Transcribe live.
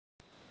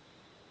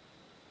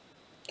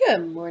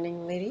Good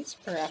morning, ladies,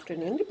 or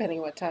afternoon, depending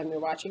on what time you're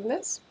watching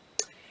this.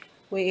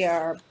 We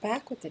are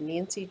back with the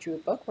Nancy Drew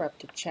book. We're up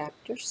to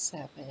chapter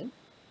 7.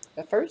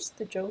 But first,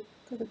 the joke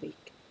of the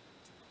week.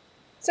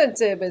 Since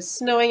it was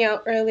snowing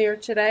out earlier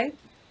today,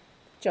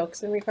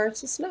 jokes in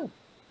regards to snow.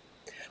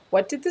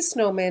 What did the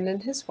snowman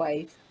and his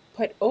wife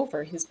put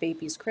over his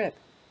baby's crib?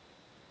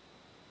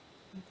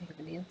 You think of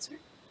an answer?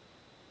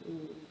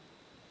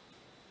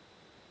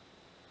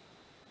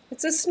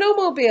 It's a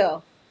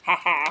snowmobile. Ha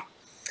ha.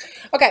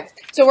 Okay,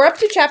 so we're up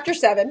to chapter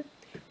 7,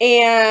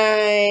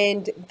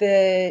 and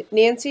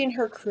Nancy and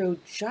her crew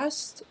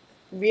just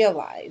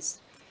realized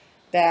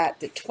that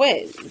the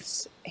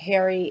twins,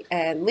 Harry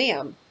and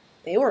Liam,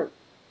 they weren't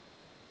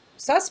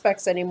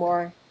suspects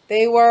anymore.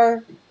 They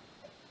were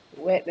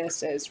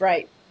witnesses,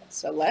 right?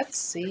 So let's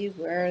see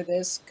where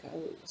this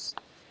goes.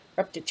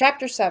 We're up to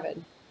chapter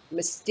 7,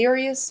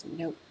 Mysterious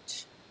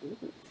Note.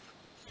 Ooh.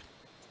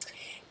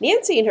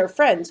 Nancy and her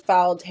friends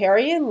followed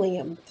Harry and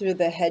Liam through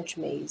the hedge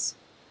maze.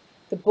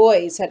 The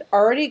boys had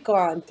already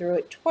gone through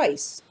it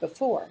twice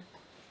before,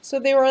 so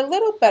they were a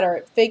little better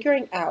at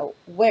figuring out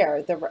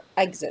where the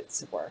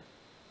exits were.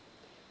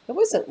 It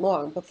wasn't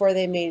long before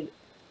they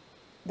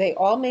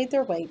all made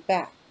their way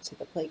back to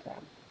the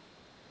playground.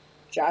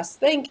 Just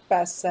think,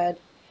 Bess said.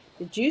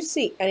 Did you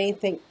see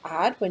anything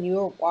odd when you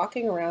were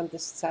walking around the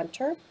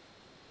center?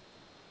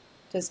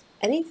 Does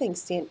anything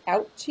stand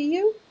out to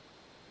you?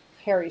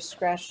 Harry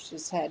scratched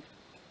his head.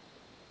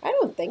 I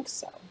don't think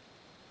so.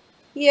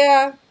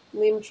 Yeah,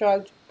 Liam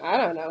shrugged. I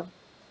don't know.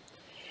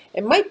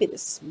 It might be the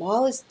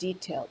smallest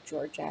detail,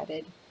 George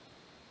added.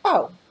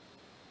 Oh,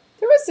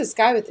 there was this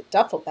guy with a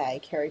duffel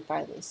bag, Harry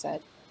finally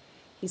said.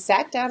 He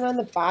sat down on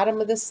the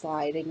bottom of the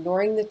slide,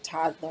 ignoring the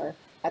toddler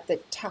at the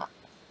top,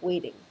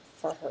 waiting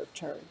for her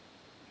turn.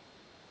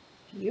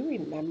 Do you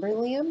remember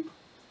Liam?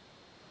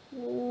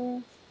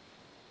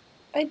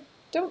 I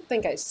don't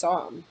think I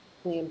saw him,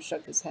 Liam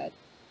shook his head.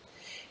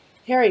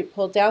 Harry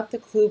pulled out the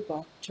clue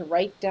book to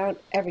write down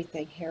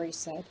everything Harry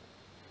said.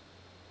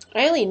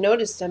 I only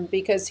noticed him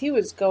because he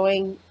was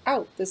going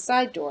out the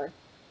side door.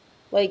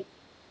 Like,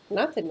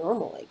 not the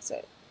normal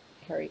exit,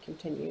 Harry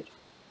continued.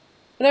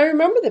 And I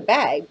remember the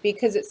bag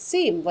because it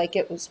seemed like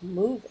it was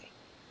moving.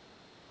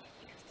 I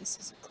wonder if this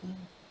is a clue.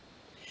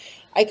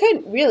 I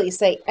couldn't really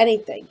say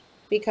anything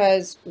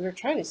because we were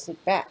trying to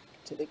sneak back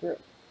to the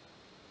group.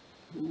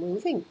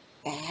 Moving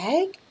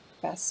bag?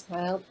 Bess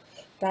smiled.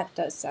 That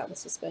does sound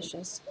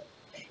suspicious.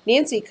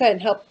 Nancy couldn't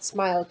help but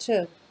smile,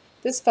 too.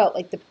 This felt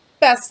like the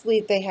best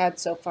lead they had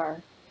so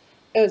far.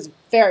 It was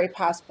very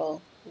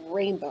possible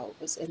Rainbow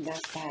was in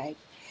that bag,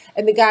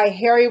 and the guy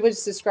Harry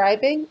was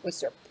describing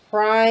was their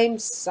prime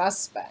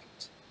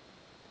suspect.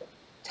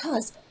 Tell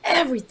us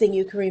everything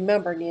you can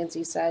remember,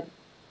 Nancy said.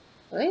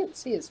 I didn't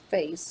see his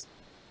face,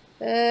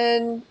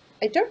 and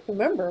I don't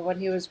remember what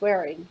he was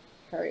wearing,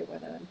 Harry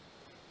went on.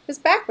 His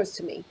back was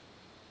to me,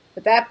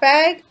 but that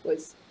bag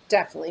was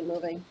definitely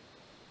moving.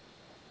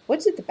 What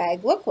did the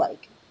bag look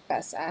like?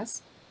 Bess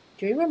asked.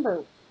 Do you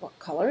remember what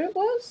color it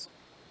was?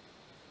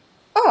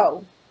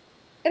 Oh,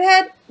 it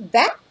had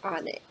that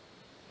on it.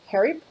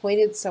 Harry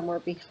pointed somewhere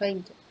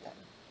behind them.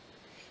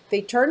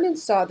 They turned and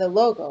saw the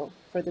logo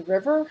for the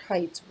River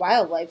Heights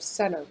Wildlife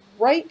Center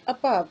right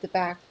above the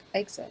back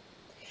exit.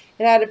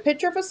 It had a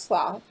picture of a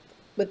sloth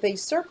with a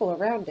circle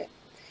around it.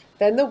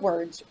 Then the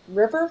words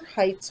River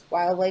Heights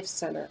Wildlife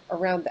Center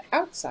around the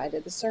outside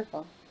of the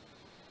circle.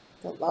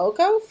 The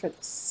logo for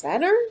the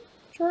center?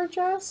 George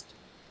asked.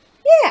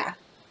 Yeah.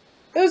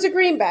 It was a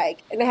green bag,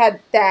 and it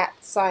had that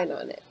sign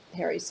on it,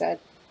 Harry said.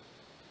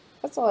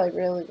 That's all I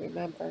really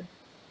remember.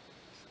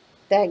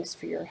 Thanks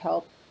for your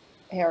help,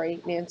 Harry,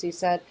 Nancy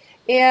said.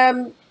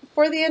 And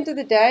for the end of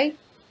the day,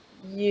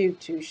 you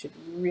two should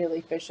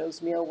really fish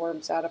those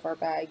mealworms out of our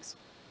bags.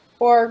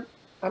 Or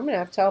I'm going to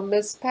have to tell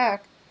Miss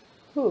Pack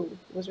who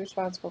was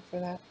responsible for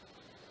that.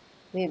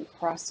 Liam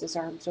crossed his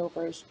arms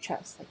over his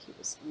chest like he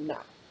was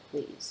not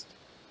pleased.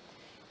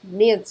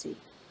 Nancy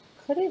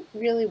couldn't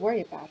really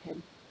worry about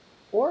him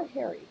or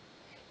Harry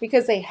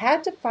because they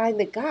had to find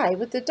the guy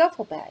with the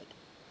duffel bag.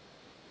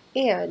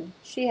 And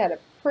she had a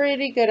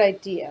pretty good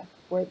idea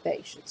where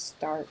they should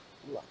start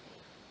looking.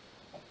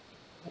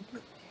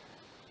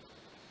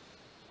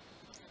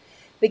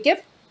 The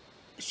gift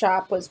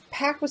shop was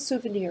packed with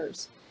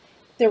souvenirs.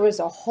 There was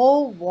a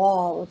whole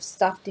wall of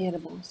stuffed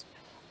animals.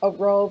 A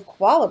row of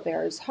koala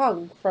bears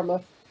hung from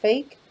a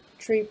fake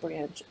tree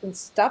branch, and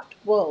stuffed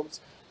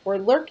wolves were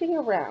lurking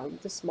around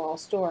the small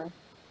store.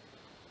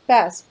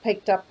 Bess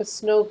picked up a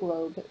snow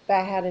globe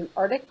that had an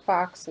Arctic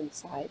fox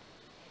inside.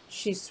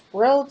 She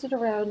swirled it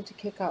around to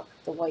kick up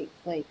the white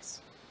flakes.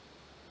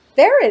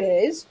 There it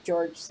is,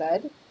 George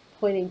said,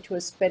 pointing to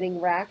a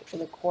spinning rack in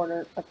the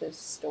corner of the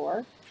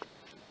store.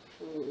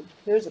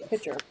 There's a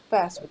picture of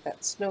Bess with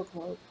that snow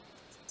globe.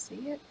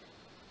 See it?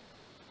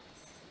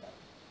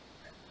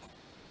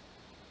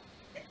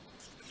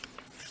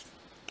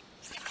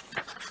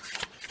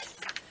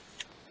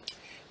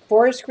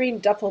 Forest green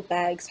duffel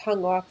bags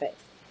hung off it.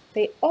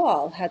 They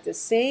all had the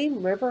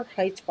same River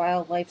Heights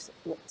Wildlife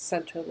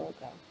Center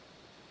logo.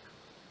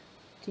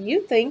 Do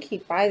you think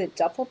he'd buy the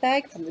duffel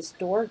bag from the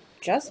store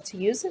just to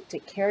use it to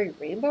carry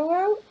Rainbow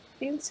out?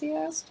 Nancy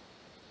asked.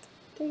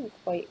 Didn't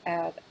quite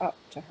add up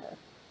to her,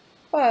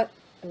 but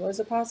it was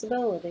a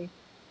possibility.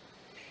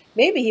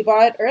 Maybe he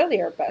bought it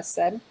earlier, Bess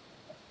said.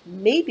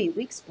 Maybe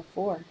weeks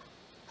before.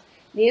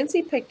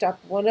 Nancy picked up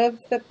one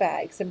of the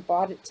bags and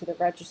brought it to the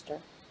register.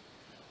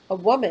 A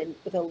woman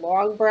with a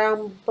long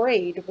brown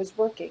braid was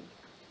working.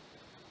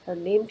 Her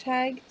name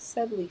tag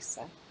said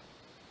Lisa.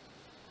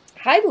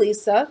 Hi,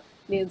 Lisa,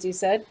 Nancy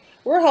said.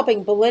 We're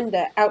helping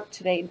Belinda out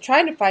today and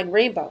trying to find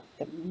Rainbow,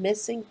 the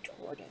missing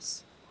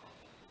tortoise.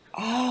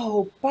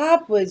 Oh,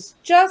 Bob was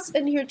just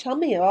in here telling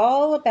me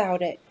all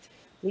about it.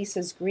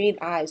 Lisa's green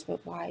eyes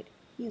went wide.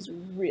 He's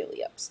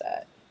really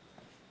upset.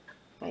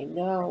 I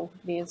know,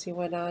 Nancy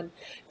went on.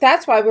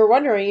 That's why we're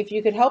wondering if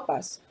you could help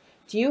us.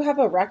 Do you have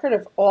a record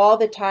of all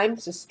the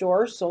times the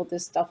store sold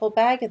this duffel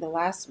bag in the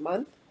last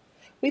month?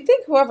 We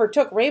think whoever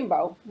took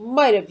Rainbow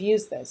might have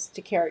used this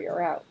to carry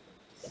her out.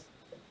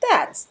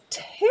 That's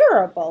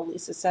terrible,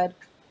 Lisa said.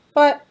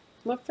 But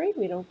I'm afraid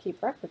we don't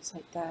keep records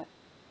like that.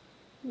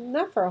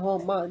 Not for a whole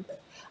month.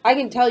 I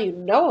can tell you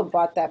no one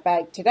bought that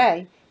bag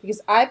today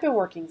because I've been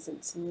working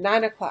since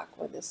 9 o'clock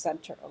when the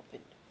center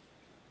opened.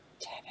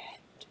 Dead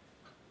end,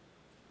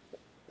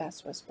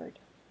 Bess whispered.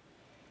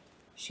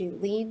 She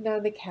leaned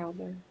on the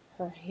counter,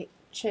 her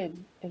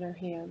chin in her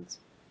hands.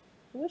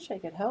 I wish I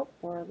could help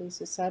more,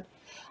 Lisa said.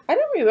 I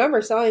don't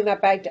remember selling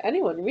that bag to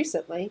anyone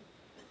recently.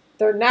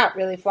 They're not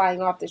really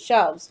flying off the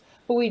shelves,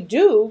 but we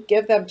do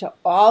give them to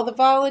all the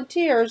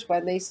volunteers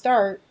when they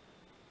start.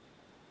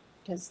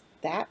 Does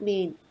that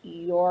mean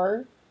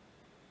you're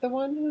the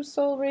one who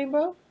stole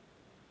Rainbow?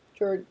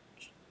 George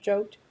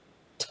joked.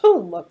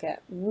 Don't look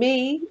at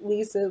me,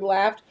 Lisa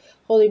laughed,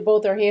 holding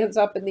both her hands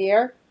up in the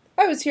air.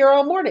 I was here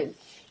all morning.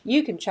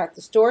 You can check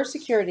the store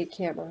security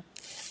camera.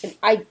 And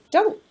I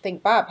don't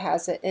think Bob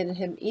has it in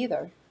him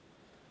either.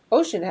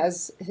 Ocean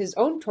has his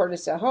own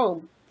tortoise at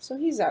home, so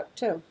he's out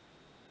too.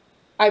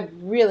 I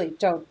really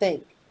don't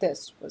think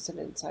this was an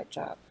inside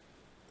job.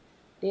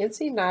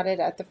 Nancy nodded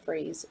at the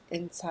phrase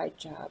inside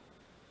job.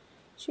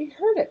 She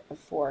heard it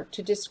before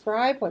to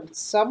describe when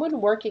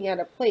someone working at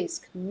a place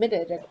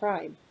committed a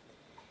crime.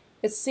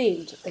 It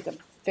seemed like a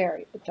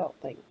very adult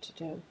thing to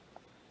do.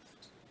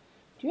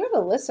 Do you have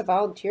a list of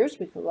volunteers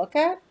we could look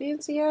at?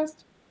 Nancy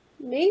asked.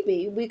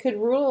 Maybe we could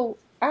rule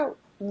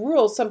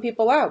some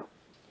people out.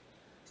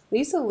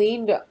 Lisa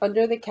leaned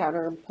under the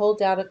counter and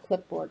pulled out a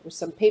clipboard with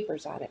some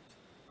papers on it.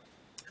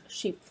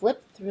 She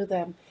flipped through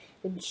them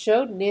and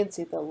showed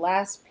Nancy the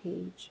last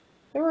page.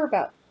 There were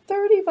about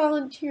 30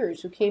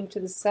 volunteers who came to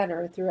the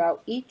center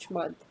throughout each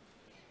month.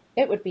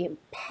 It would be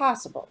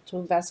impossible to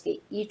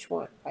investigate each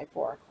one by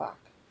 4 o'clock.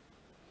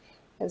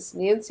 As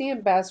Nancy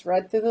and Bess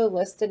read through the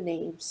list of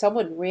names,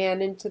 someone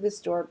ran into the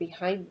store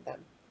behind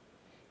them.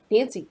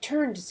 Nancy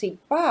turned to see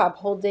Bob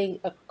holding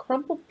a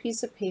crumpled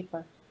piece of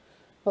paper.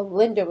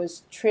 Belinda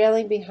was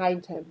trailing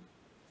behind him,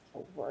 a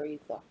worried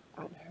look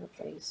on her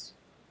face.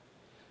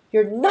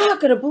 You're not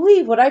going to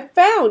believe what I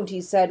found, he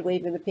said,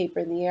 waving the paper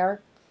in the air.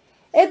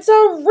 It's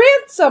a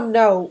ransom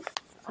note.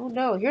 Oh,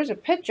 no, here's a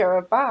picture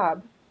of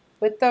Bob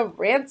with the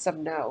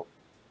ransom note.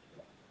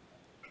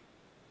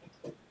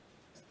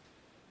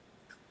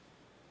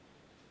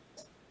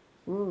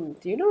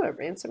 Do you know what a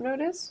ransom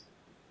note is?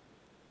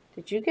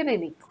 Did you get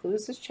any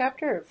clues this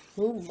chapter of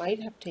who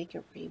might have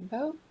taken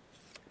Rainbow?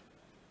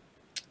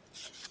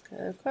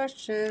 Good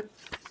question.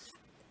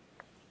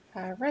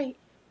 All right.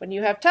 When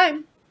you have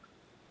time,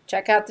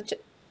 check out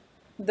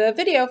the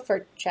video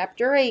for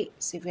Chapter 8.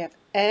 See if we have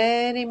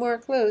any more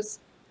clues.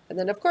 And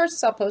then, of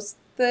course, I'll post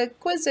the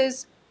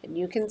quizzes, and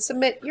you can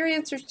submit your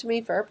answers to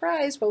me for a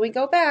prize when we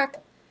go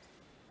back.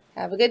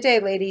 Have a good day,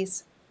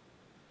 ladies.